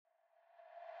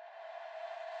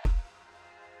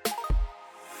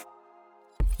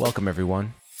Welcome,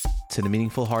 everyone, to the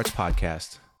Meaningful Hearts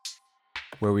podcast,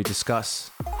 where we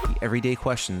discuss the everyday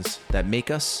questions that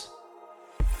make us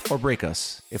or break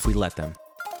us if we let them.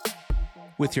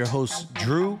 With your hosts,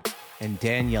 Drew and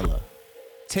Daniela.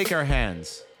 Take our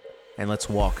hands and let's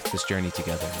walk this journey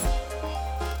together.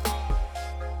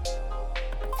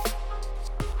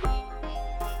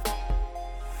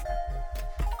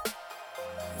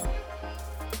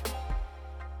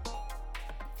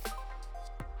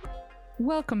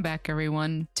 Welcome back,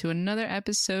 everyone, to another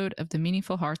episode of the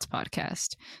Meaningful Hearts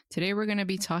podcast. Today, we're going to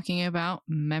be talking about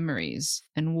memories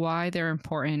and why they're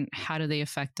important, how do they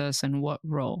affect us, and what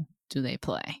role do they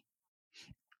play.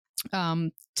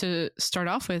 To start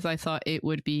off with, I thought it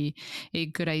would be a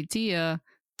good idea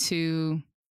to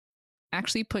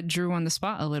actually put Drew on the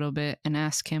spot a little bit and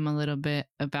ask him a little bit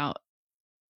about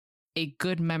a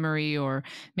good memory, or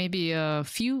maybe a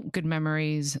few good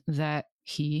memories that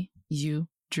you,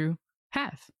 Drew,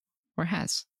 have or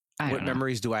has. What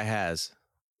memories do I has?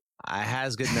 I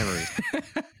has good memories.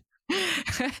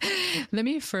 Let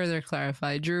me further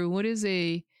clarify. Drew, what is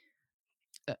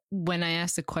when I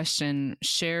ask the question,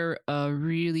 share a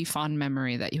really fond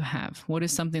memory that you have. What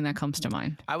is something that comes to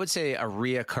mind? I would say a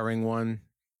reoccurring one.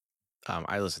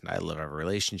 I love a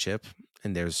relationship,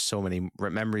 and there's so many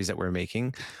memories that we're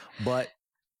making, but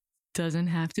doesn't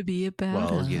have to be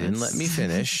about us. You didn't let me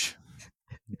finish.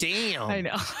 Damn. I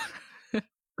know.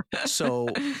 So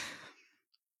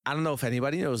I don't know if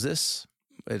anybody knows this,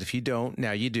 but if you don't,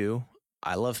 now you do.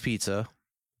 I love pizza.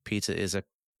 Pizza is a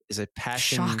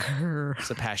passion. Shocker. It's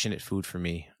a passionate food for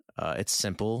me. It's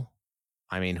simple.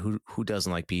 I mean, who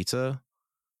doesn't like pizza?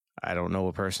 I don't know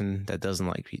a person that doesn't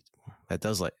like pizza. That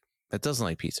doesn't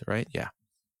like pizza, right? Yeah.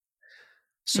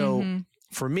 So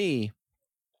for me,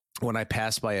 when I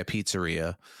pass by a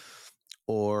pizzeria,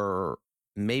 or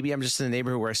maybe I'm just in the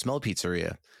neighborhood where I smell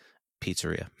pizzeria.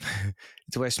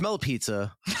 So I smell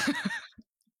pizza.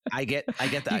 I get a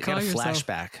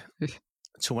flashback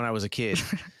to when I was a kid,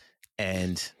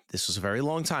 and this was a very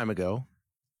long time ago.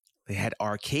 They had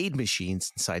arcade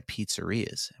machines inside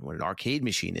pizzerias, and what an arcade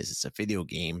machine is, it's a video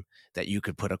game that you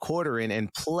could put a quarter in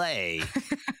and play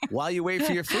while you wait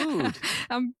for your food.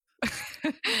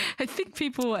 I think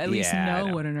people at least know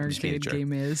what an arcade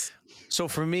game is. So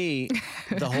for me,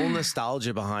 the whole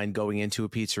nostalgia behind going into a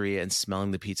pizzeria and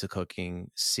smelling the pizza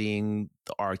cooking, seeing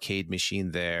the arcade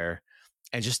machine there,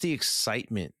 and just the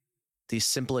excitement, the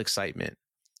simple excitement,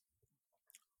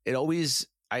 I always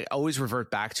revert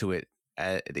back to it.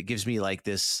 It gives me like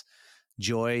this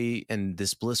joy and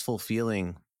this blissful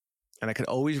feeling, and I can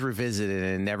always revisit it,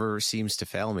 and it never seems to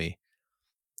fail me.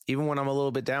 Even when I'm a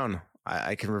little bit down,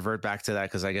 I can revert back to that,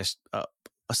 because I guess a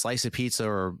slice of pizza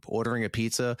or ordering a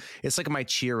pizza, it's like my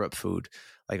cheer up food.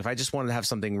 Like if I just wanted to have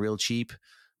something real cheap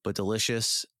but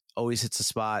delicious, always hits the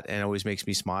spot and always makes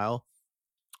me smile,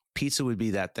 pizza would be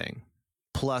that thing.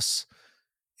 Plus,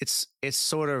 it's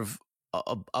sort of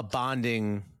a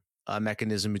bonding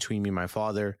mechanism between me and my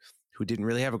father, who didn't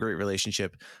really have a great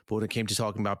relationship, but when it came to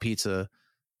talking about pizza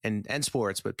and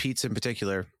sports, but pizza in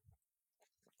particular,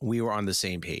 we were on the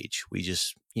same page. We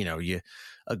just,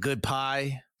 a good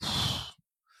pie,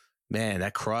 man,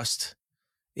 that crust,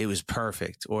 it was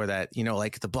perfect. Or that,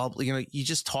 like the bubble, you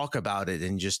just talk about it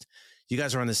and just, you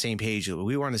guys are on the same page.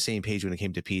 We were on the same page when it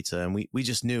came to pizza, and we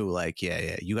just knew like,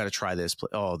 yeah, you got to try this.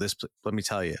 Let me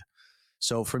tell you.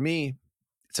 So for me,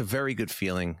 it's a very good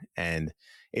feeling, and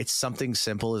it's something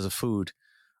simple as a food,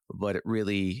 but it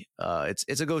really,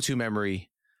 it's a go-to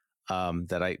memory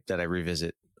that I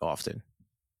revisit often.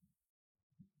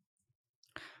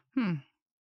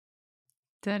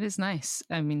 That is nice.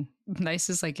 I mean, nice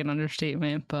is like an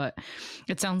understatement, but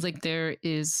it sounds like there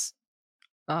is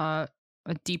a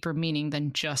deeper meaning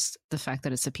than just the fact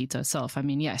that it's a pizza itself. I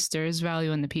mean, yes, there is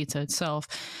value in the pizza itself,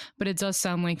 but it does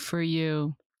sound like for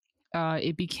you,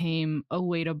 it became a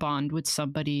way to bond with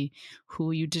somebody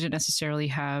who you didn't necessarily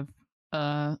have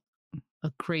a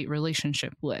great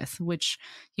relationship with, which,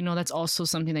 that's also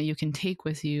something that you can take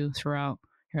with you throughout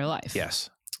your life. Yes.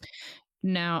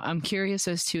 Now, I'm curious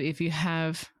as to if you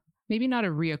have maybe not a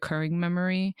reoccurring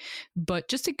memory, but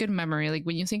just a good memory. Like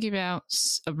when you think about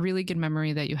a really good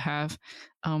memory that you have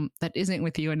that isn't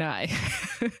with you and I,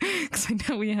 because I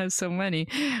know we have so many.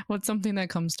 What's something that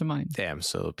comes to mind? Damn,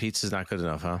 so pizza's not good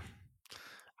enough, huh?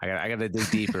 I got to dig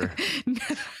deeper.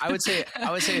 I would say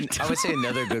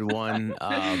another good one.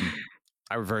 I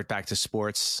revert back to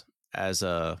sports as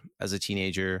a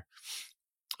teenager,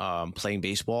 playing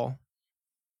baseball.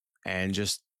 And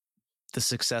just the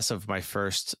success of my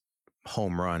first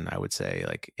home run, I would say,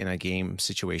 like in a game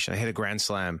situation. I hit a grand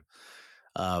slam.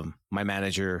 My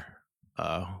manager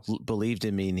believed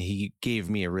in me, and he gave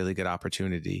me a really good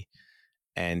opportunity.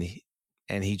 And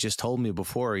he just told me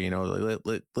before,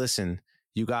 listen,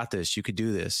 you got this, you could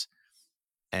do this.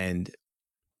 And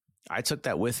I took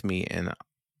that with me, and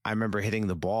I remember hitting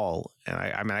the ball, and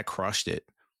I crushed it.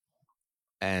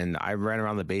 And I ran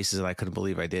around the bases, and I couldn't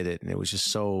believe I did it. And it was just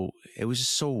so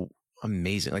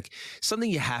amazing. Like something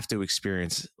you have to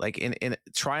experience, like in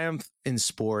triumph in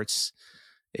sports.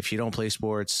 If you don't play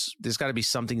sports, there's got to be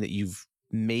something that you've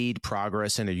made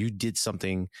progress in, or you did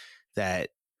something that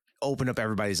opened up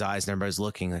everybody's eyes, and everybody's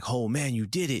looking like, oh man, you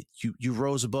did it. You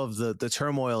rose above the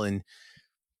turmoil. And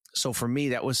so for me,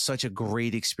 that was such a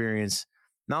great experience.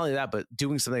 Not only that, but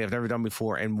doing something I've never done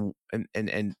before, and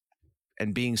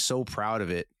being so proud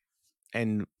of it,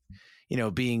 and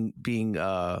being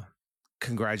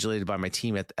congratulated by my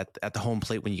team at the home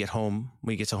plate. When you get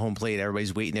to home plate,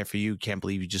 everybody's waiting there for you. Can't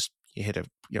believe you hit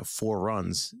 4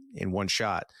 runs in one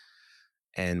shot.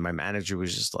 And my manager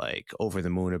was just like over the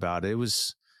moon about it. It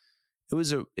was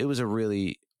a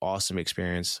really awesome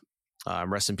experience.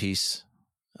 Rest in peace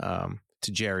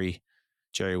to Jerry.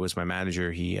 Jerry was my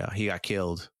manager. He got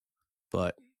killed,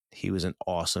 but he was an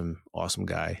awesome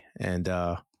guy. And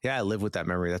I live with that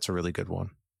memory. That's a really good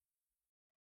one.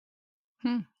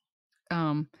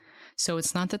 So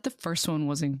it's not that the first one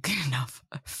wasn't good enough,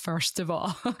 first of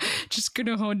all. Just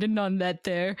gonna hone in on that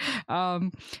there.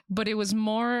 But it was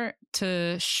more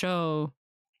to show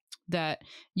that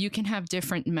you can have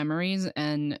different memories,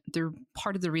 and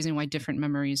part of the reason why different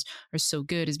memories are so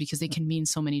good is because they can mean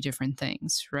so many different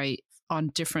things, right? On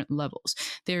different levels.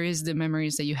 There is the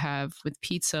memories that you have with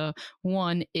pizza.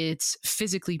 One, it's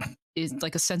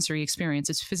like a sensory experience.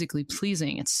 It's physically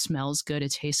pleasing. It smells good.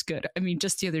 It tastes good. I mean,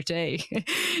 just the other day,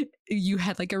 you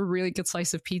had like a really good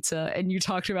slice of pizza, and you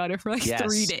talked about it for like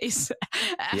 3 days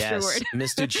afterward.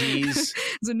 Yes, Mr. Cheese.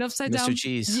 It was an upside down. Mr.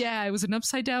 Cheese. Yeah, it was an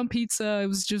upside down pizza. It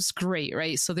was just great,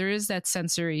 right? So there is that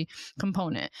sensory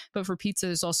component, but for pizza,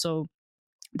 there's also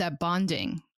that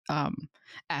bonding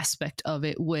aspect of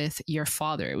it with your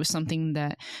father. It was something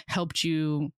that helped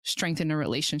you strengthen a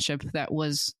relationship that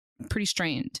was pretty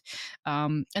strained.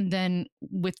 And then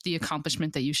with the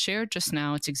accomplishment that you shared just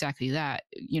now, it's exactly that.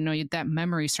 That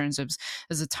memory serves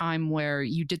as a time where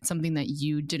you did something that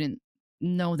you didn't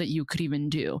know that you could even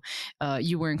do.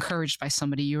 You were encouraged by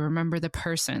somebody. You remember the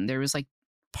person. There was like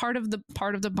part of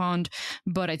the bond,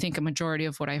 but I think a majority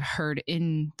of what I've heard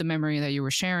in the memory that you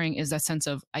were sharing is that sense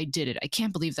of, I did it. I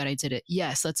can't believe that I did it.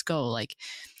 Yes, let's go. Like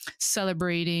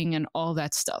celebrating and all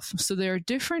that stuff. So there are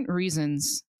different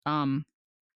reasons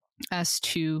as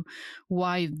to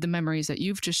why the memories that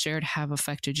you've just shared have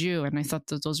affected you. And I thought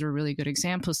that those were really good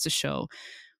examples to show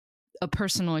a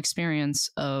personal experience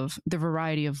of the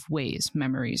variety of ways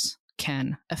memories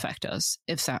can affect us,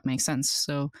 if that makes sense.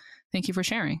 So thank you for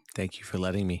sharing. Thank you for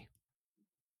letting me.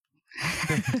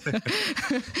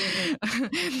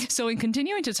 So in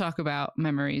continuing to talk about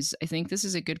memories, I think this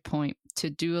is a good point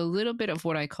to do a little bit of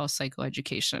what I call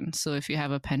psychoeducation. So if you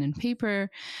have a pen and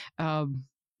paper, I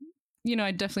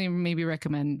definitely maybe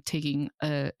recommend taking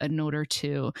a note or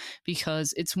two,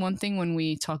 because it's one thing when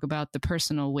we talk about the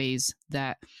personal ways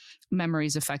that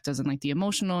memories affect us and like the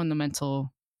emotional and the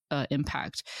mental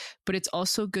impact, but it's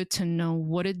also good to know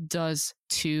what it does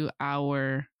to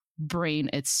our brain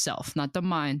itself, not the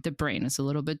mind. The brain is a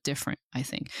little bit different, I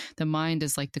think. The mind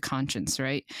is like the conscience,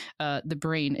 right? The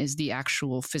brain is the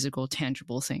actual physical,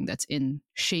 tangible thing that's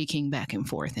shaking back and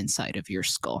forth inside of your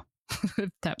skull, if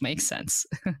that makes sense.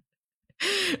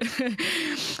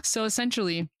 So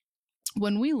essentially,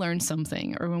 when we learn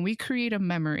something or when we create a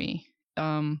memory,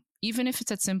 even if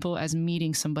it's as simple as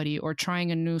meeting somebody or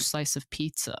trying a new slice of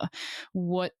pizza,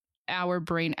 what our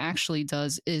brain actually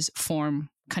does is form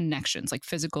connections, like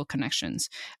physical connections.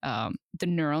 The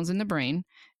neurons in the brain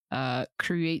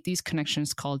create these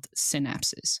connections called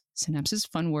synapses. Synapses,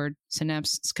 fun word,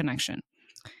 synapse is connection.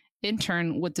 In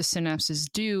turn, what the synapses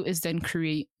do is then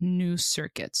create new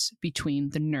circuits between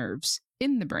the nerves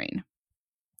in the brain,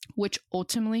 which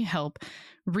ultimately help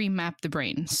remap the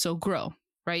brain, so grow,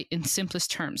 right? In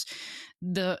simplest terms,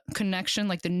 the connection,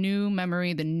 like the new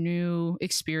memory, the new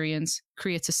experience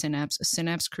creates a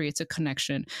synapse creates a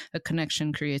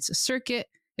connection creates a circuit,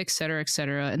 et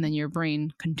cetera, and then your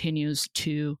brain continues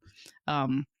to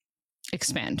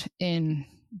expand. In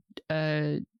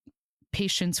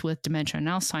patients with dementia and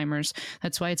Alzheimer's,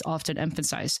 that's why it's often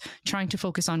emphasized trying to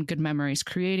focus on good memories,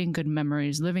 creating good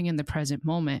memories, living in the present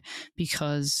moment,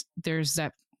 because there's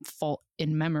that fault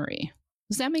in memory.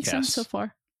 Does that make sense so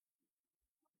far?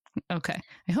 Okay.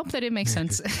 I hope that it makes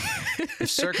sense. If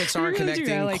circuits aren't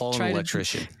connecting, call an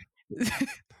electrician.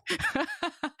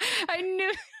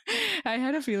 I I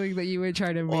had a feeling that you were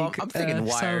trying to Well, make I'm thinking some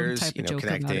wires, type of joke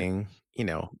about it. connecting,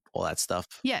 all that stuff.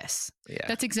 Yes, Yeah.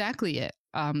 that's exactly it.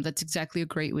 That's exactly a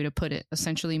great way to put it.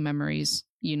 Essentially, memories,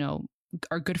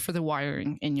 are good for the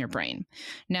wiring in your brain.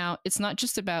 Now, it's not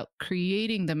just about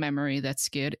creating the memory that's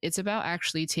good. It's about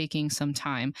actually taking some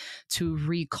time to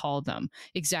recall them.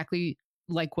 Exactly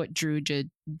like what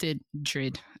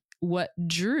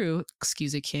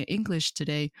excuse, I can't English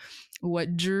today,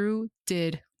 what Drew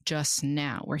did just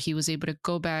now, where he was able to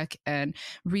go back and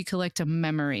recollect a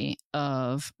memory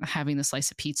of having the slice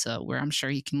of pizza, where I'm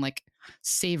sure he can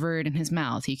savor it in his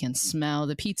mouth. He can smell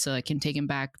the pizza. It can take him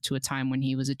back to a time when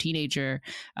he was a teenager.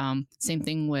 Same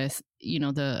thing with,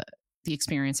 the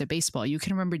experience at baseball. You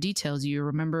can remember details. You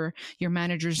remember your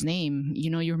manager's name.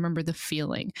 You remember the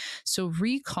feeling. So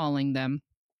recalling them,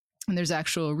 and there's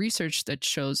actual research that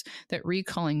shows that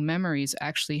recalling memories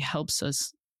actually helps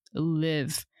us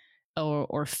live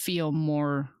or feel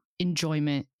more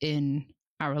enjoyment in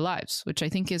our lives, which I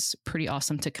think is pretty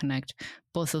awesome to connect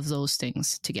both of those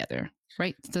things together,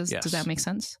 right? Does that make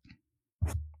sense?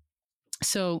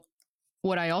 So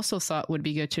what I also thought would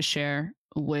be good to share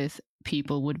with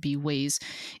people would be ways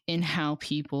in how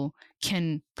people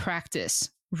can practice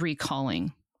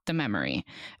recalling the memory.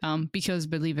 Because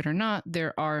believe it or not,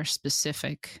 there are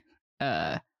specific,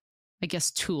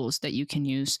 tools that you can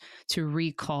use to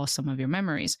recall some of your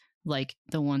memories. Like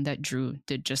the one that Drew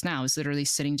did just now is literally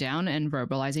sitting down and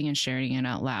verbalizing and sharing it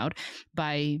out loud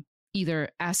by either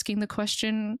asking the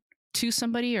question to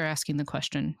somebody or asking the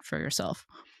question for yourself.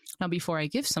 Now, before I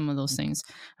give some of those things,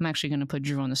 I'm actually going to put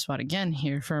Drew on the spot again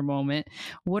here for a moment.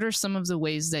 What are some of the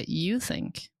ways that you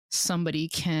think somebody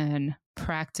can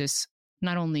practice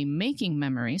not only making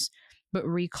memories, but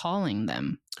recalling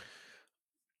them?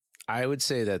 I would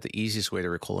say that the easiest way to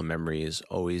recall a memory is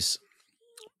always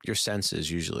your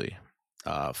senses, usually.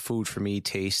 Food for me,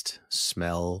 taste,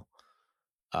 smell,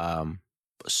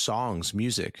 songs,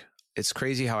 music. It's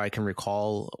crazy how I can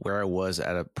recall where I was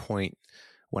at a point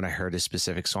when I heard a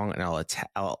specific song, and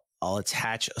I'll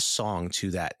attach a song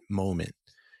to that moment.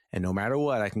 And no matter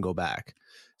what, I can go back.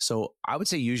 So I would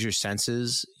say use your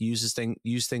senses, use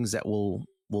things that will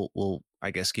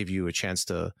I guess give you a chance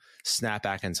to snap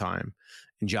back in time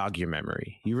and jog your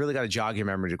memory. You really got to jog your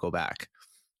memory to go back.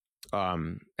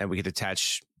 And we could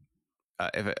attach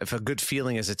if a good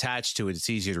feeling is attached to it, it's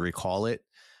easier to recall it,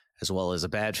 as well as a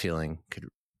bad feeling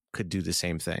could do the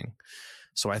same thing.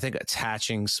 So I think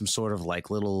attaching some sort of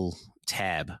little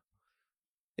tab,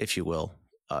 if you will,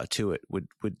 to it would.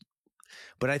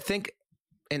 But I think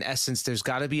in essence, there's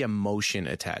got to be emotion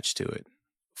attached to it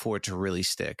for it to really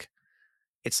stick.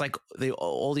 It's like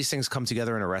all these things come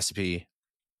together in a recipe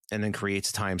and then creates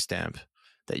a timestamp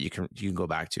that you can go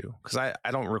back to. Because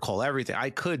I don't recall everything. I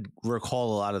could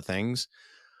recall a lot of things,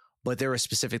 but there are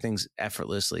specific things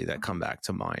effortlessly that come back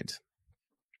to mind.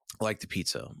 Like the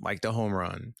pizza, like the home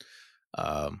run,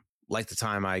 like the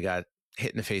time I got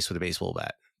hit in the face with a baseball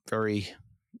bat. Very...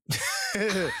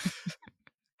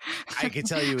 I could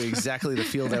tell you exactly the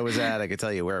field I was at. I could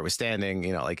tell you where I was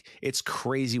standing. It's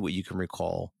crazy what you can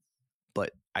recall.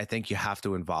 But I think you have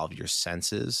to involve your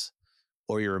senses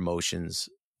or your emotions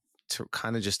to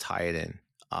kind of just tie it in,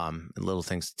 and little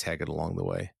things to tag it along the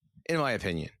way. In my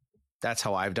opinion, that's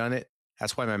how I've done it.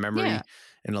 That's why my memory,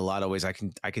 in a lot of ways, I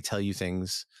could tell you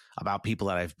things about people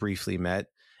that I've briefly met.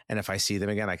 And if I see them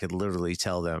again, I could literally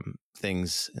tell them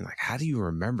things and how do you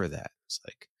remember that? It's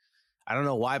I don't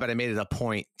know why, but I made it a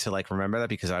point to remember that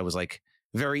because I was it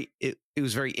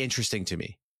was very interesting to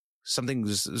me. Some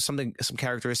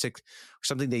characteristic, or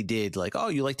something they did, oh,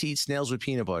 you like to eat snails with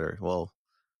peanut butter. Well,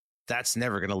 that's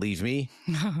never going to leave me.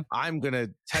 I'm going to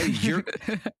tell you,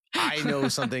 I know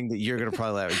something that you're going to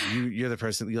probably laugh. You're the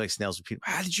person that you like snails with peanut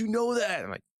butter. How did you know that? I'm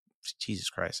like, Jesus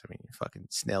Christ. I mean, fucking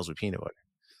snails with peanut butter.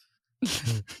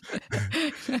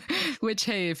 Which,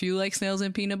 hey, if you like snails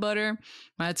and peanut butter,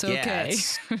 that's okay.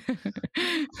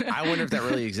 I wonder if that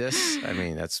really exists. I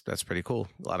mean, that's pretty cool.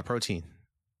 A lot of protein.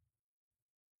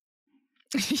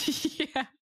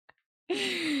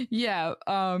 Yeah.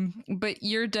 But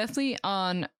you're definitely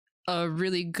on a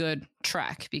really good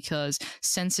track because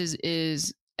senses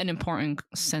is an important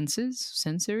sensory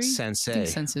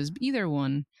senses, either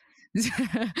one.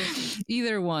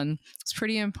 Either one. It's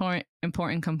pretty important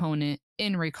component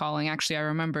in recalling. Actually, I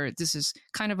remember, this is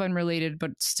kind of unrelated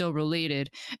but still related.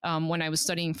 When I was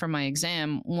studying for my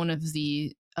exam, one of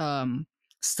the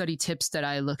study tips that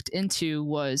I looked into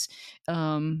was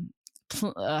having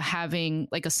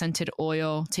a scented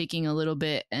oil, taking a little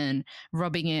bit and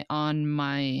rubbing it on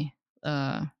my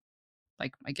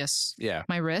like, I guess, Yeah.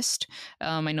 my wrist.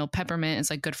 I know peppermint is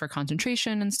like good for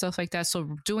concentration and stuff like that.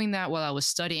 So doing that while I was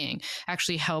studying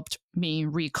actually helped me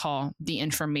recall the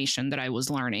information that I was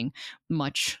learning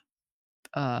much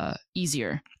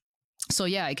easier. So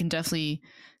yeah, I can definitely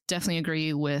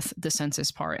agree with the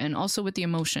senses part, and also with the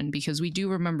emotion, because we do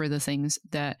remember the things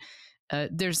that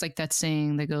there's like that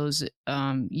saying that goes,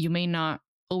 you may not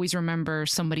always remember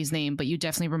somebody's name, but you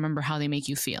definitely remember how they make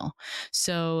you feel.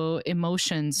 So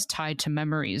emotions tied to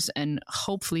memories, and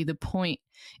hopefully the point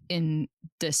in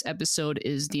this episode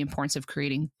is the importance of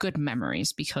creating good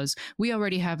memories, because we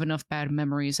already have enough bad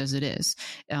memories as it is.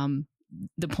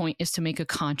 The point is to make a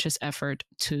conscious effort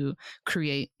to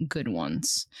create good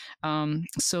ones.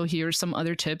 So here's some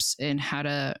other tips in how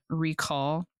to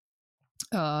recall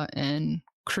and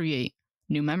create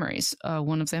new memories.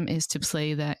 One of them is to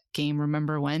play that game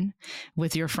Remember When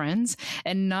with your friends,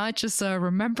 and not just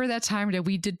remember that time that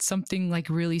we did something like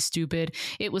really stupid.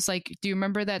 It was like, do you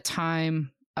remember that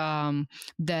time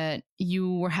that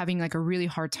you were having like a really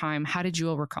hard time? How did you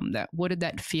overcome that? What did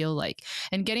that feel like?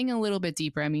 And getting a little bit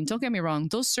deeper. I mean, don't get me wrong,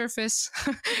 those surface.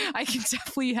 I can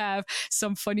definitely have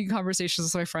some funny conversations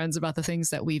with my friends about the things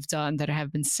that we've done that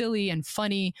have been silly and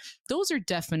funny. Those are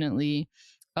definitely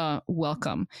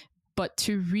welcome. But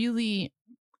to really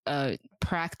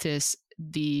practice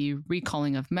the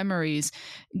recalling of memories,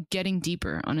 getting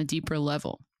deeper on a deeper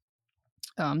level,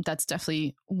 that's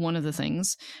definitely one of the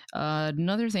things.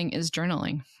 Another thing is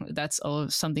journaling. That's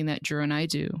something that Drew and I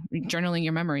do. Journaling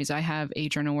your memories. I have a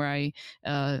journal where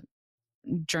I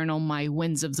journal my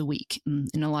wins of the week.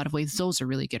 In a lot of ways, those are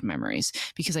really good memories,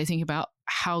 because I think about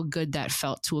how good that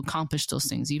felt to accomplish those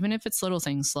things, even if it's little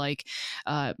things like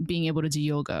being able to do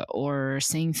yoga or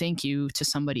saying thank you to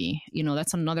somebody.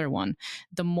 That's another one.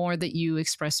 The more that you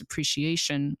express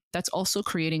appreciation, that's also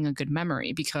creating a good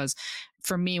memory, because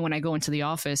for me, when I go into the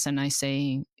office and I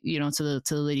say, to the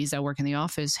ladies that work in the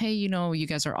office, hey, you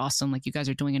guys are awesome. Like, you guys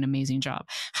are doing an amazing job.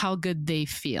 How good they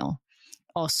feel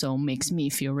also makes me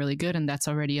feel really good, and that's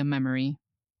already a memory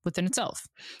within itself.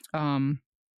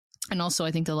 And also,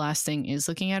 I think the last thing is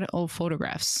looking at old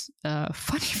photographs,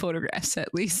 funny photographs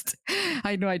at least.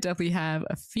 I know I definitely have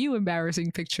a few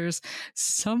embarrassing pictures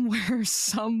somewhere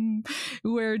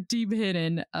deep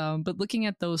hidden, but looking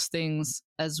at those things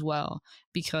as well,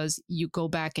 because you go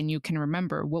back and you can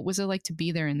remember, what was it like to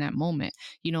be there in that moment?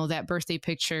 That birthday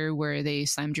picture where they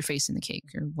slammed your face in the cake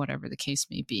or whatever the case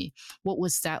may be. What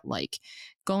was that like?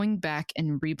 Going back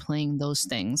and replaying those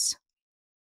things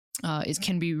it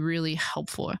can be really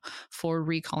helpful for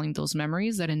recalling those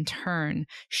memories that in turn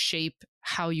shape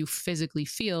how you physically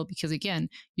feel, because again,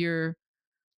 you're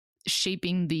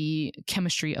shaping the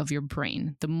chemistry of your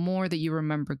brain. The more that you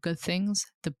remember good things,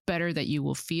 the better that you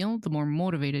will feel, the more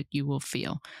motivated you will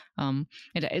feel.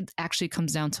 It actually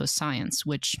comes down to a science,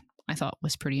 which I thought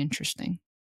was pretty interesting,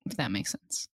 if that makes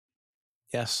sense.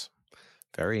 Yes,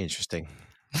 very interesting.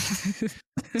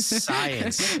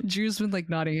 Science. Drew's been like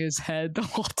nodding his head the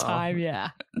whole time. Yeah.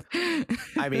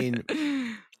 I mean,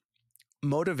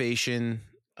 motivation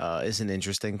is an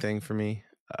interesting thing for me.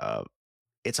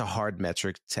 It's a hard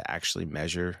metric to actually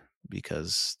measure,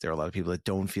 because there are a lot of people that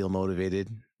don't feel motivated,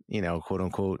 quote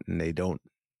unquote, and they don't,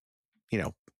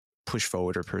 push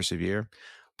forward or persevere.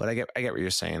 But I get what you're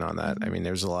saying on that. Mm-hmm. I mean,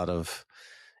 there's a lot of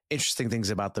interesting things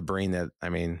about the brain that,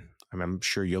 I'm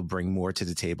sure you'll bring more to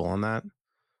the table on that.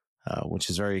 Which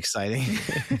is very exciting.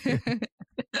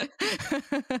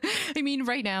 I mean,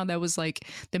 right now that was like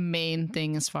the main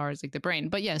thing as far as like the brain.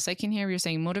 But yes, I can hear you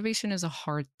saying motivation is a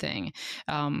hard thing.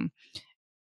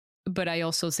 But I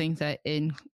also think that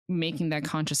in making that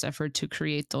conscious effort to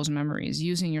create those memories,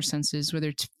 using your senses, whether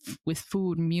it's with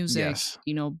food, music, yes,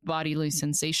 bodily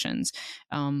sensations,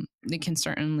 it can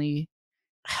certainly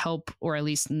help, or at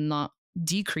least not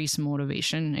decrease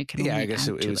motivation. It can I guess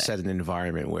it would set an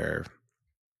environment where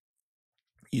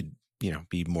you'd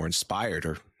be more inspired,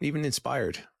 or even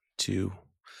inspired to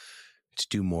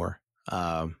do more.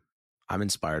 I'm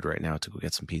inspired right now to go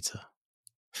get some pizza.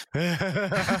 See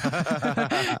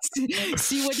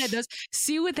what that does.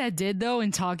 See what that did though,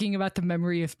 in talking about the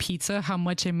memory of pizza, how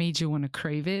much it made you want to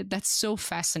crave it. That's so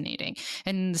fascinating.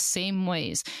 And in the same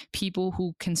ways, people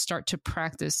who can start to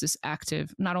practice this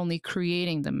active, not only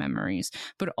creating the memories,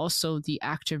 but also the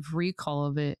active recall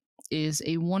of it, is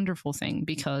a wonderful thing,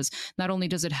 because not only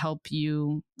does it help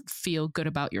you feel good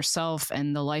about yourself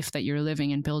and the life that you're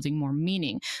living and building more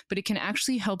meaning, but it can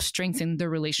actually help strengthen the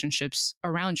relationships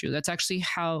around you. That's actually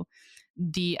how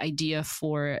the idea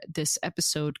for this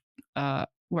episode, or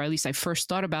at least I first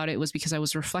thought about it, was because I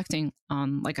was reflecting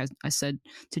on, like I said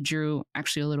to Drew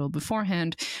actually a little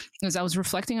beforehand, as I was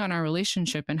reflecting on our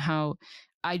relationship and how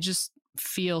I just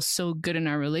feel so good in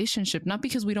our relationship, not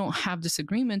because we don't have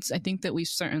disagreements. I think that we've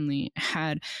certainly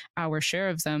had our share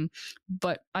of them,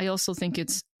 but I also think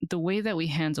it's the way that we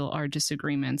handle our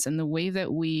disagreements and the way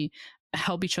that we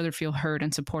help each other feel heard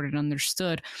and supported and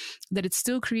understood, that it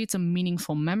still creates a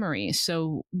meaningful memory.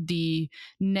 So the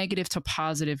negative to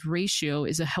positive ratio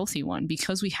is a healthy one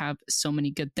because we have so many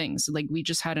good things. Like we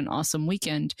just had an awesome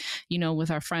weekend,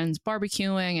 with our friends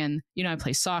barbecuing, and, I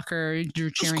play soccer, Drew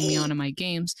cheering me on in my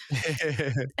games.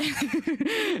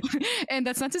 And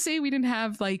that's not to say we didn't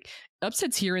have like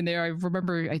upsets here and there. I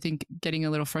remember, I think, getting a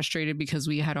little frustrated because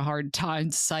we had a hard time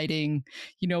deciding,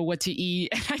 what to eat.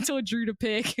 And I told Drew to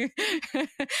pick,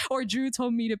 or Drew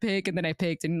told me to pick, and then I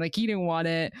picked, and like he didn't want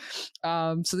it.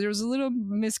 So there was a little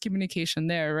miscommunication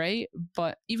there, right?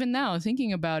 But even now,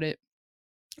 thinking about it,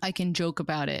 I can joke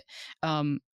about it,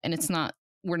 and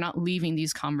we're not leaving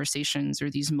these conversations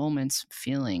or these moments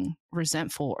feeling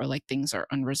resentful or like things are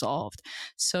unresolved.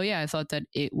 So yeah, I thought that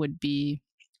it would be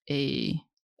a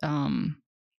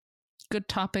good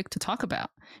topic to talk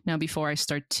about. Now, before I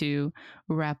start to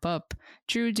wrap up,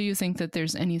 Drew, do you think that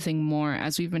there's anything more,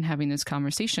 as we've been having this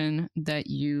conversation, that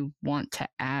you want to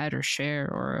add or share,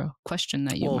 or a question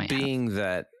that you might have? Well, being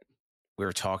that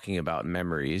we're talking about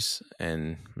memories,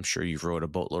 and I'm sure you've wrote a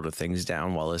boatload of things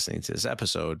down while listening to this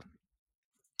episode.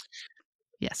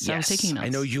 Yes, I was taking notes. I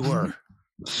know you were.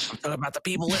 I'm talking about the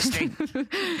people listening.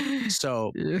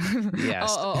 So,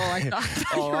 yes. I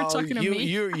thought you were talking to me.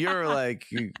 You're like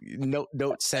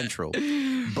note central.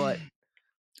 But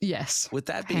yes, with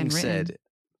that being said,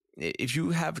 if you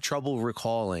have trouble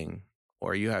recalling,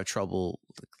 or you have trouble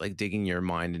like digging your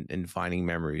mind and finding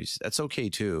memories, that's okay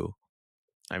too.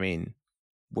 I mean,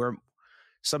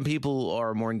 some people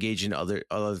are more engaged in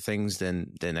other things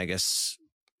than I guess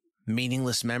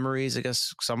meaningless memories. I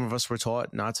guess some of us were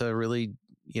taught not to really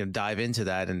dive into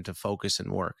that and to focus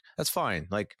and work. That's fine.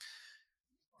 Like,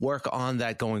 work on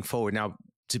that going forward. Now,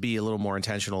 to be a little more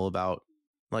intentional about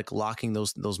like locking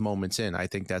those moments in, I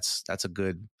think that's a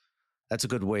good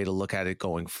way to look at it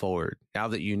going forward. Now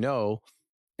that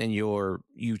and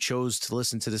you chose to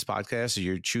listen to this podcast, or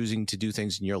you're choosing to do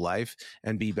things in your life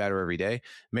and be better every day,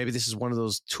 maybe this is one of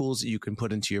those tools that you can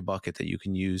put into your bucket that you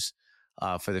can use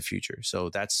for the future. So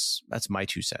that's my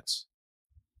 2 cents.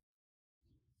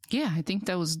 Yeah, I think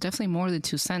that was definitely more than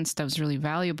 2 cents. That was really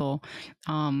valuable,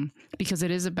 because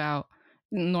it is about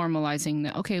normalizing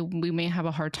that, okay, we may have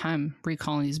a hard time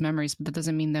recalling these memories, but that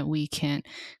doesn't mean that we can't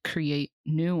create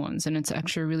new ones. And it's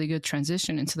actually a really good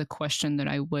transition into the question that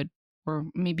I would, or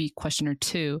maybe question or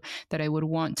two, that I would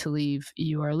want to leave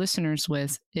you, our listeners,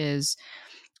 with is,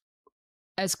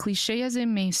 as cliche as it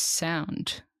may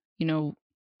sound,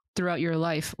 throughout your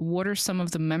life, what are some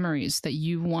of the memories that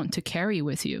you want to carry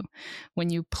with you? When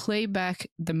you play back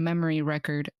the memory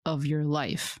record of your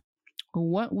life,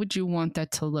 what would you want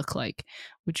that to look like?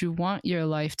 Would you want your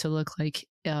life to look like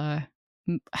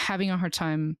having a hard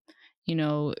time,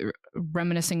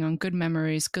 reminiscing on good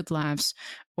memories, good laughs?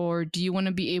 Or do you want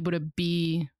to be able to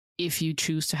be, if you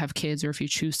choose to have kids or if you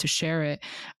choose to share it,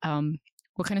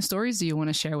 what kind of stories do you want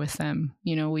to share with them?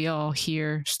 We all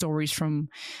hear stories from,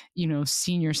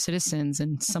 senior citizens,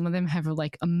 and some of them have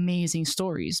like amazing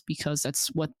stories because that's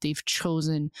what they've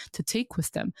chosen to take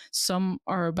with them. Some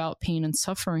are about pain and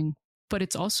suffering, but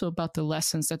it's also about the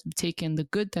lessons that they've taken, the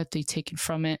good that they've taken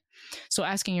from it. So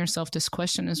asking yourself this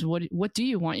question is, what do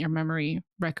you want your memory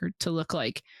record to look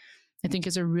like? I think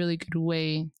is a really good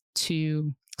way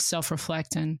to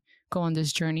self-reflect and go on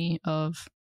this journey of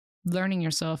learning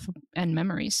yourself and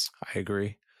memories. I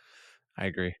agree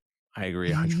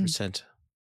 100%.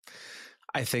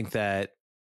 I think that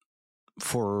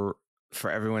for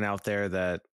everyone out there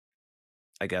that,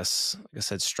 I guess, like I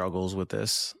said, struggles with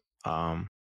this,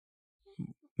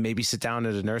 maybe sit down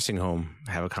at a nursing home,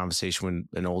 have a conversation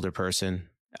with an older person,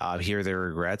 hear their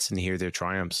regrets and hear their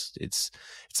triumphs. It's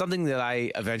something that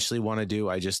I eventually want to do.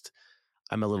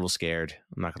 I'm a little scared.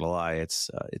 I'm not gonna lie. It's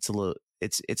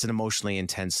an emotionally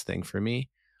intense thing for me,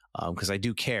 because I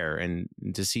do care, and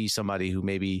to see somebody who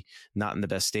maybe not in the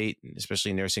best state,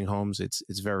 especially in nursing homes,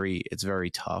 it's very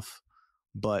tough.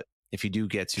 But if you do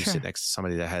get to sit next to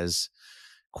somebody that has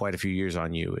quite a few years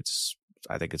on you,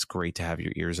 I think it's great to have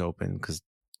your ears open, because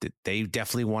they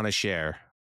definitely want to share.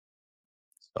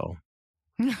 So,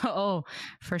 oh,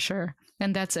 for sure,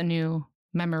 and that's a new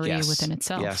memory within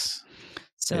itself. Yes,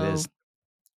 so it is.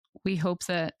 We hope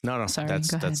that. No. Sorry, that's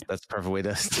the perfect way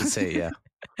to say it,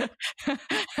 yeah.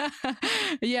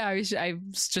 Yeah, I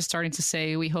was just starting to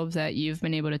say, we hope that you've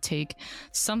been able to take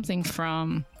something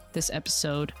from this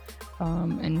episode,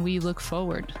 and we look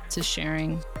forward to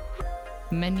sharing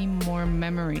many more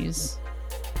memories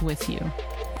with you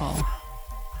all.